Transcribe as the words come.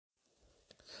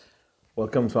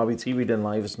Welcome to RBT Reading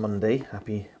Live. It's Monday.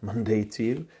 Happy Monday to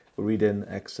you. We're reading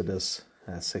Exodus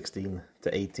 16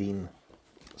 to 18.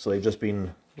 So they've just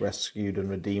been rescued and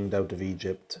redeemed out of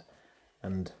Egypt,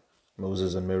 and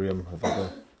Moses and Miriam have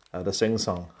had a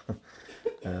sing-song.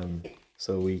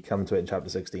 So we come to it in chapter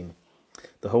 16.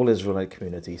 The whole Israelite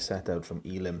community set out from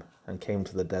Elim and came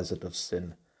to the desert of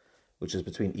Sin, which is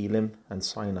between Elim and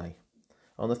Sinai,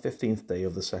 on the 15th day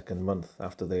of the second month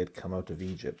after they had come out of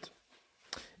Egypt.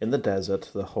 In the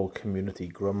desert, the whole community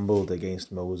grumbled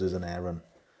against Moses and Aaron.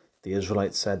 The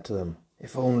Israelites said to them,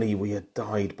 "If only we had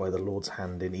died by the Lord's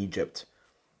hand in Egypt.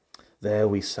 There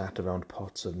we sat around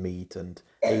pots of meat and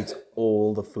ate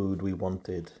all the food we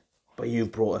wanted. But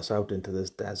you've brought us out into this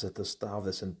desert to starve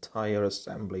this entire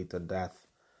assembly to death."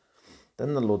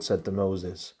 Then the Lord said to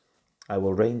Moses, "I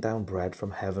will rain down bread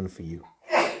from heaven for you.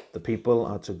 The people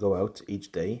are to go out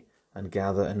each day and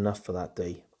gather enough for that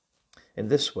day. In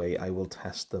this way I will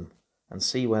test them and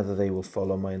see whether they will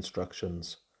follow my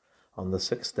instructions. On the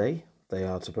sixth day they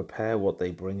are to prepare what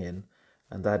they bring in,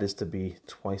 and that is to be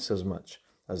twice as much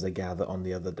as they gather on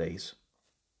the other days."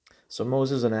 So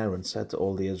Moses and Aaron said to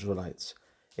all the Israelites,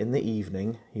 "In the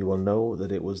evening you will know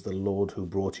that it was the Lord who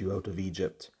brought you out of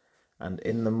Egypt, and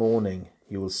in the morning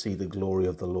you will see the glory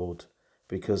of the Lord,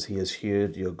 because he has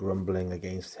heard your grumbling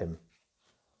against him."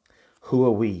 "Who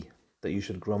are we that you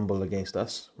should grumble against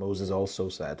us?" Moses also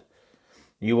said.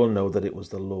 "You will know that it was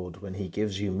the Lord when he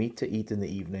gives you meat to eat in the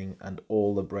evening and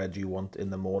all the bread you want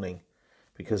in the morning,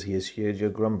 because he has heard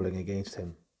your grumbling against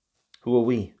him. Who are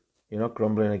we? You're not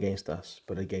grumbling against us,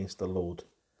 but against the Lord."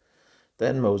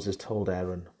 Then Moses told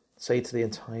Aaron, "Say to the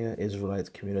entire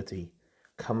Israelite community,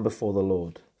 'Come before the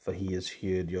Lord, for he has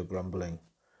heard your grumbling.'"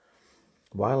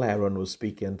 While Aaron was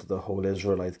speaking to the whole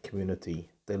Israelite community,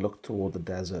 they looked toward the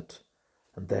desert,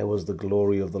 and there was the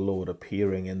glory of the Lord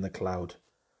appearing in the cloud.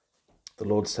 The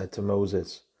Lord said to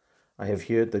Moses, "I have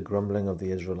heard the grumbling of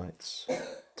the Israelites.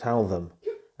 Tell them,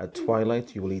 at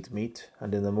twilight you will eat meat,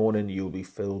 and in the morning you will be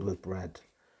filled with bread.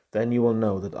 Then you will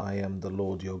know that I am the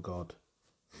Lord your God."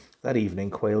 That evening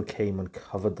quail came and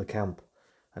covered the camp,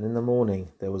 and in the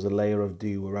morning there was a layer of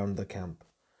dew around the camp.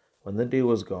 When the dew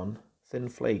was gone, thin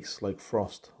flakes like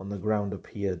frost on the ground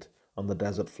appeared on the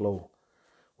desert floor.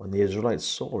 When the Israelites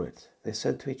saw it, they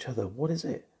said to each other, "What is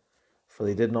it?" For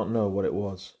they did not know what it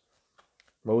was.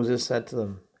 Moses said to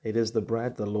them, "It is the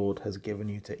bread the Lord has given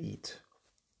you to eat.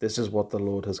 This is what the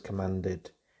Lord has commanded.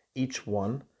 Each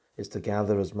one is to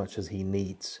gather as much as he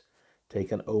needs.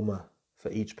 Take an omer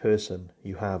for each person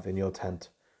you have in your tent."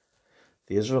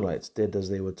 The Israelites did as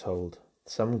they were told.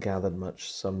 Some gathered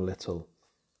much, some little.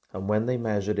 And when they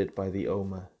measured it by the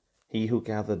omer, he who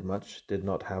gathered much did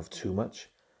not have too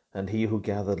much, and he who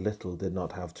gathered little did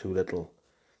not have too little.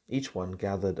 Each one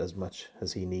gathered as much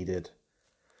as he needed.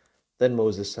 Then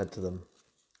Moses said to them,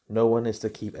 "No one is to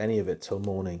keep any of it till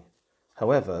morning."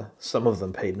 However, some of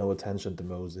them paid no attention to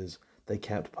Moses. They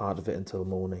kept part of it until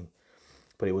morning,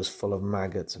 but it was full of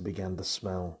maggots and began to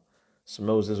smell. So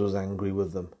Moses was angry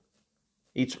with them.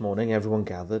 Each morning everyone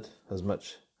gathered as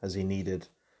much as he needed,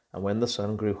 and when the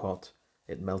sun grew hot,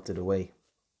 it melted away.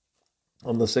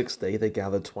 On the sixth day they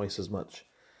gathered twice as much,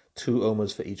 2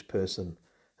 omers for each person,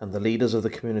 and the leaders of the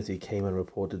community came and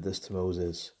reported this to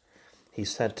Moses. He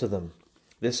said to them,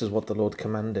 "This is what the Lord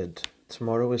commanded.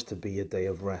 Tomorrow is to be a day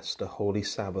of rest, a holy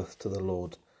Sabbath to the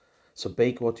Lord. So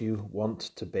bake what you want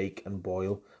to bake and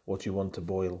boil what you want to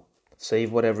boil.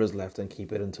 Save whatever is left and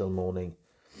keep it until morning."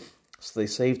 So they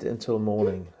saved it until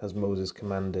morning, as Moses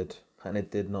commanded, and it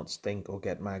did not stink or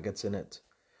get maggots in it.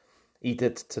 "Eat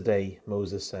it today,"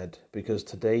 Moses said, "because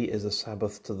today is a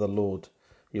Sabbath to the Lord.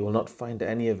 You will not find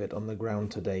any of it on the ground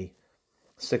today.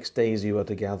 6 days you are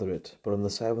to gather it, but on the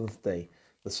seventh day,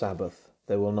 the Sabbath,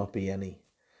 there will not be any."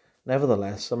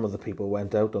 Nevertheless, some of the people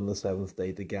went out on the seventh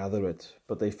day to gather it,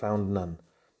 but they found none.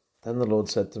 Then the Lord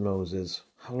said to Moses,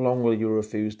 "How long will you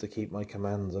refuse to keep my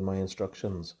commands and my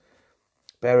instructions?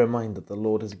 Bear in mind that the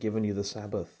Lord has given you the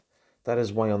Sabbath. That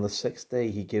is why on the sixth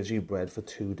day he gives you bread for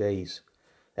 2 days.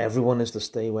 Everyone is to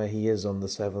stay where he is on the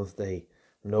seventh day.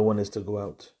 No one is to go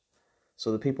out."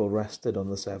 So the people rested on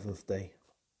the seventh day.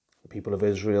 The people of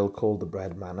Israel called the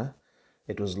bread manna.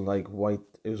 It was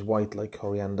white like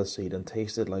coriander seed and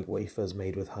tasted like wafers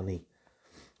made with honey.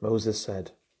 Moses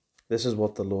said, "This is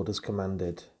what the Lord has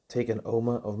commanded. Take an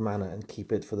omer of manna and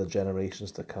keep it for the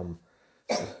generations to come,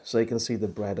 so they can see the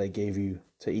bread I gave you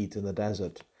to eat in the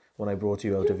desert when I brought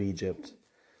you out of Egypt."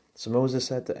 So Moses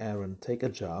said to Aaron, "Take a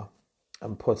jar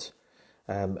and put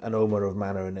an omer of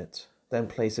manna in it. Then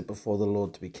place it before the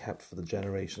Lord to be kept for the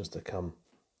generations to come."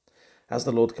 As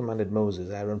the Lord commanded Moses,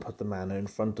 Aaron put the manna in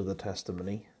front of the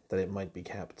testimony, that it might be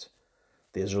kept.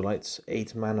 The Israelites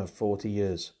ate manna 40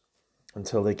 years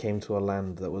until they came to a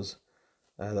land that was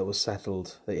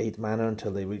settled. They ate manna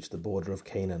until they reached the border of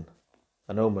Canaan.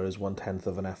 An omer is 1/10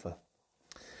 of an ephah.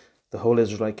 The whole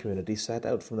Israelite community set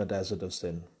out from the desert of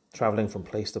Sin, travelling from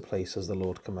place to place as the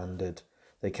Lord commanded.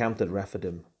 They camped at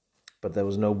Rephidim, but there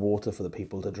was no water for the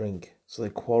people to drink. So they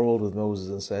quarrelled with Moses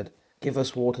and said, "Give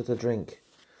us water to drink."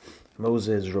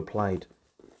 Moses replied,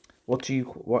 Why do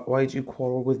you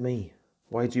quarrel with me?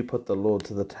 Why do you put the Lord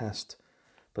to the test?"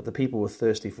 But the people were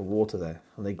thirsty for water there,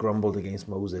 and they grumbled against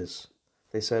Moses.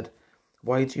 They said,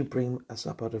 "Why do you bring us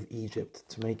up out of Egypt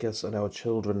to make us and our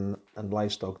children and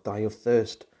livestock die of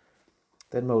thirst?"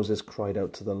 Then Moses cried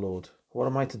out to the Lord, "What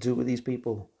am I to do with these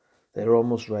people? They are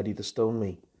almost ready to stone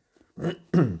me."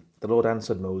 The Lord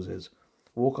answered Moses,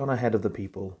 "Walk on ahead of the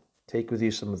people. Take with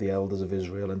you some of the elders of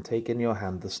Israel, and take in your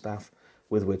hand the staff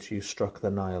with which you struck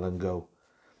the Nile, and go.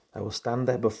 I will stand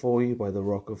there before you by the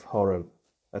rock of Horeb,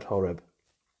 at Horeb.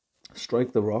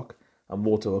 Strike the rock, and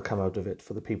water will come out of it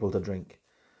for the people to drink."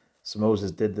 So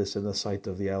Moses did this in the sight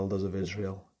of the elders of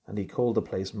Israel, and he called the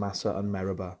place Massah and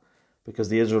Meribah, because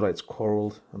the Israelites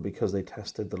quarrelled, and because they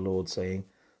tested the Lord, saying,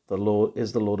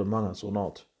 Is the Lord among us or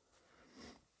not?"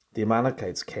 The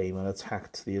Amalekites came and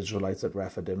attacked the Israelites at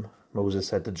Rephidim. Moses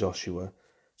said to Joshua,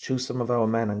 "Choose some of our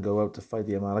men and go out to fight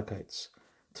the Amalekites.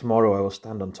 Tomorrow I will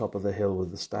stand on top of the hill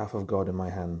with the staff of God in my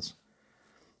hands."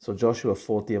 So Joshua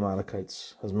fought the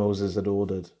Amalekites as Moses had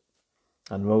ordered,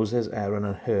 and Moses, Aaron,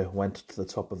 and Hur went to the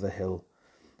top of the hill.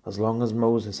 As long as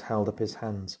Moses held up his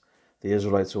hands, the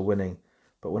Israelites were winning,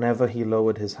 but whenever he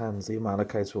lowered his hands, the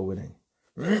Amalekites were winning.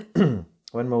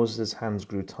 When Moses' hands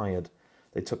grew tired,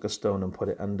 they took a stone and put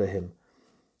it under him,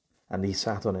 and he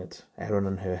sat on it. Aaron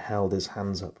and Hur held his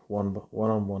hands up, one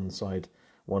on one side,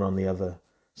 one on the other,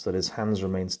 so that his hands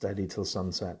remained steady till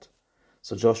sunset.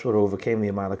 So Joshua overcame the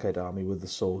Amalekite army with the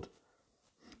sword.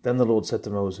 Then the Lord said to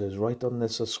Moses, "Write on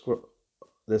this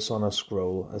on a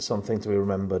scroll as something to be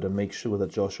remembered, and make sure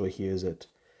that Joshua hears it,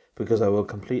 because I will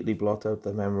completely blot out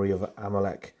the memory of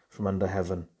Amalek from under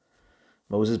heaven."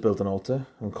 Moses built an altar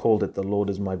and called it "The Lord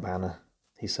is my banner."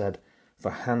 He said,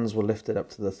 "For hands were lifted up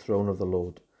to the throne of the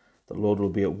Lord. The Lord will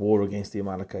be at war against the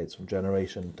Amalekites from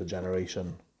generation to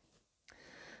generation."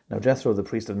 Now Jethro, the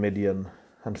priest of Midian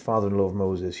and father-in-law of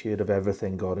Moses, heard of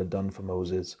everything God had done for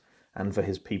Moses and for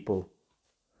his people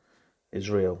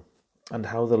Israel, and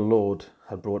how the Lord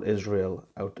had brought Israel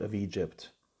out of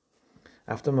Egypt.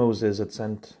 After Moses had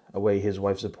sent away his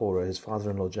wife Zipporah, his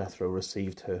father-in-law Jethro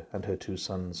received her and her 2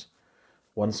 sons.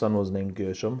 One son was named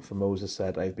Gershom, for Moses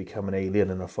said, "I have become an alien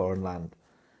in a foreign land."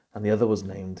 And the other was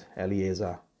named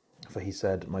Eleazar, for he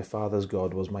said, "My father's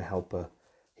God was my helper.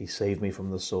 He saved me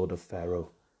from the sword of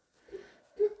Pharaoh."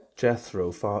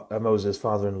 Jethro, Moses'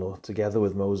 father-in-law, together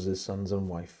with Moses' sons and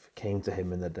wife, came to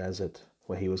him in the desert,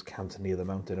 where he was camped near the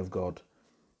mountain of God.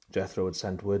 Jethro had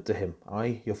sent word to him,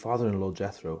 "I, your father-in-law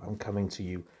Jethro, am coming to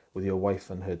you with your wife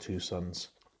and her 2 sons."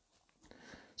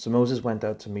 So Moses went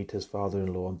out to meet his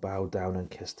father-in-law and bowed down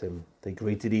and kissed him. They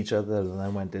greeted each other and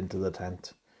then went into the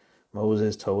tent.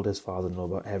 Moses told his father-in-law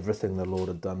about everything the Lord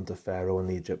had done to Pharaoh and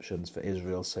the Egyptians for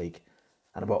Israel's sake,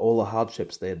 and about all the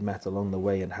hardships they had met along the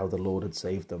way and how the Lord had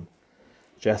saved them.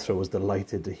 Jethro was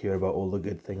delighted to hear about all the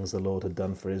good things the Lord had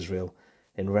done for Israel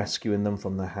in rescuing them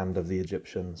from the hand of the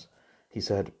Egyptians. He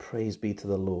said, "Praise be to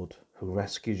the Lord, who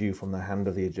rescued you from the hand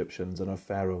of the Egyptians and of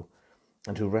Pharaoh,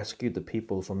 and who rescued the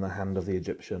people from the hand of the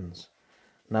Egyptians.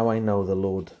 Now I know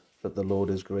that the Lord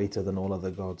is greater than all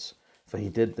other gods, for he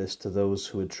did this to those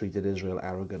who had treated Israel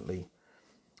arrogantly."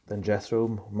 Then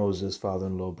Jethro, Moses'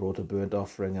 father-in-law, brought a burnt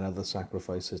offering and other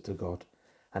sacrifices to God.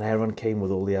 And Aaron came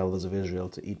with all the elders of Israel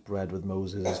to eat bread with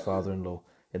Moses, his father-in-law,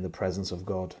 in the presence of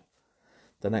God.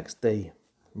 The next day,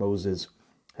 Moses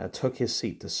took his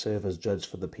seat to serve as judge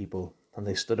for the people, and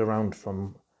they stood around him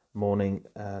from morning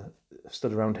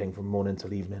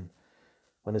till evening.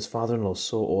 When his father-in-law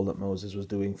saw all that Moses was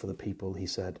doing for the people, he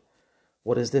said,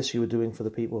 "What is this you are doing for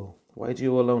the people? Why do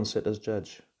you alone sit as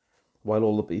judge, while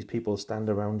all of these people stand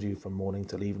around you from morning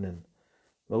till evening?"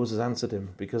 Moses answered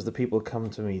him, "Because the people come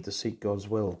to me to seek God's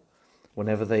will.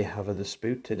 Whenever they have a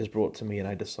dispute, it is brought to me, and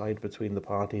I decide between the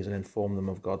parties and inform them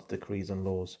of God's decrees and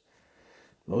laws."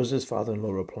 Moses'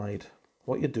 father-in-law replied,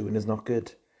 "What you're doing is not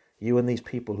good. You and these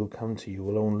people who come to you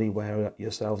will only wear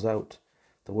yourselves out.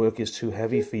 The work is too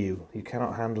heavy for you. You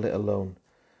cannot handle it alone.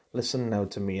 Listen now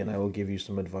to me, and I will give you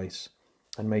some advice,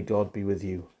 and may God be with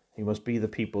you. You must be the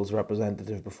people's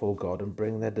representative before God and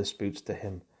bring their disputes to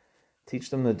him. Teach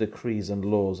them the decrees and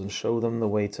laws and show them the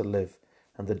way to live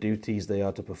and the duties they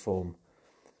are to perform.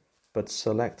 But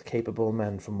select capable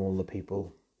men from all the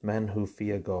people, men who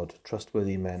fear God,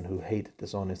 trustworthy men who hate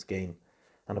dishonest gain.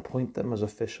 and appoint them as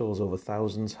officials over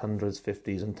thousands, hundreds,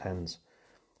 fifties, and tens.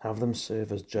 Have them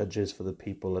serve as judges for the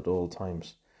people at all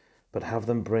times, but have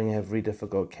them bring every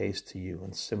difficult case to you,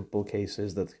 and simple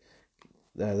cases that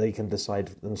they can decide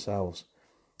for themselves.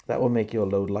 That will make your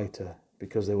load lighter,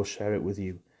 because they will share it with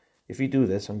you. If you do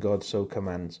this, and God so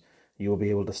commands, you will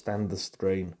be able to stand the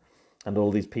strain, and all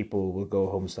these people will go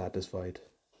home satisfied.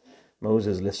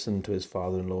 Moses listened to his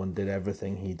father-in-law and did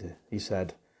everything he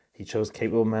said. He chose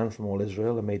capable men from all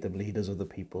Israel and made them leaders of the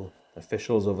people,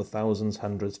 officials over thousands,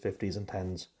 hundreds, fifties, and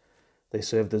tens. They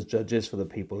served as judges for the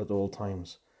people at all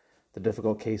times. The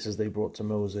difficult cases they brought to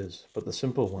Moses, but the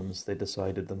simple ones they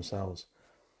decided themselves.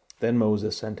 Then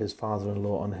Moses sent his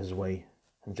father-in-law on his way,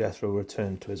 and Jethro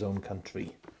returned to his own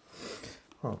country.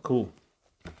 Oh, cool.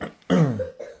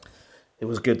 It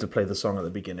was good to play the song at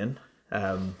the beginning.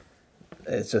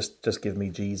 It's just give me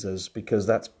Jesus, because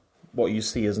that's what you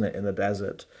see, isn't it, in the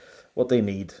desert. What they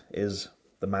need is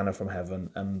the manna from heaven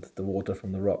and the water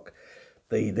from the rock.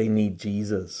 They need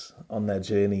Jesus on their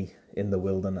journey in the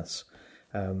wilderness.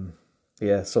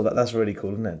 So that's really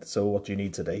cool, isn't it? So what you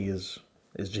need today is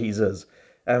Jesus,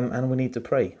 and we need to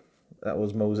pray. That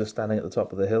was Moses standing at the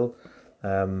top of the hill.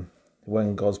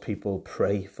 When God's people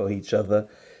pray for each other,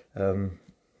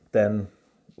 then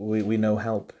we know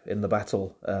help in the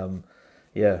battle. And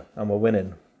we're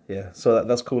winning. Yeah, so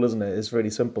that's cool, isn't it? It's really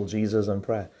simple, Jesus and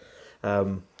prayer.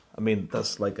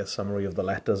 That's like a summary of the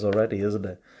letters already, isn't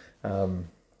it? And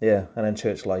in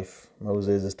church life,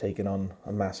 Moses is taking on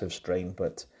a massive strain,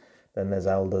 but then there's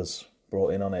elders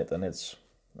brought in on it, and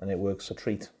it works a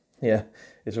treat. Yeah,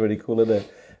 it's really cool, isn't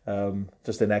it?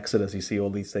 Just in Exodus, you see all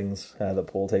these things that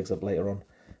Paul takes up later on.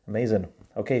 Amazing.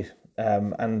 Okay,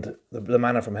 and the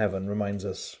manna from heaven reminds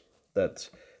us that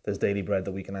there's daily bread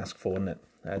that we can ask for, isn't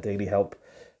it? Daily help,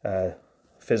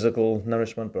 physical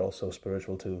nourishment, but also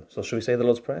spiritual too. So should we say the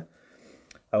Lord's Prayer?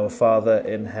 Our Father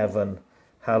in heaven,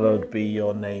 hallowed be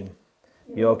your name.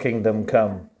 Your kingdom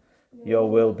come, your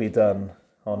will be done,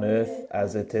 on earth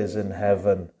as it is in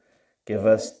heaven. Give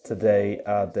us today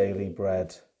our daily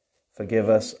bread. Forgive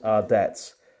us our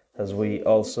debts, as we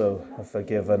also have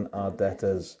forgiven our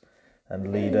debtors.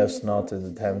 And lead us not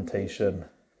into temptation,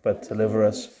 but deliver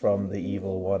us from the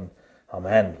evil one.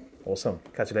 Amen. Awesome.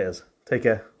 Catch you later. Take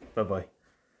care. Bye-bye.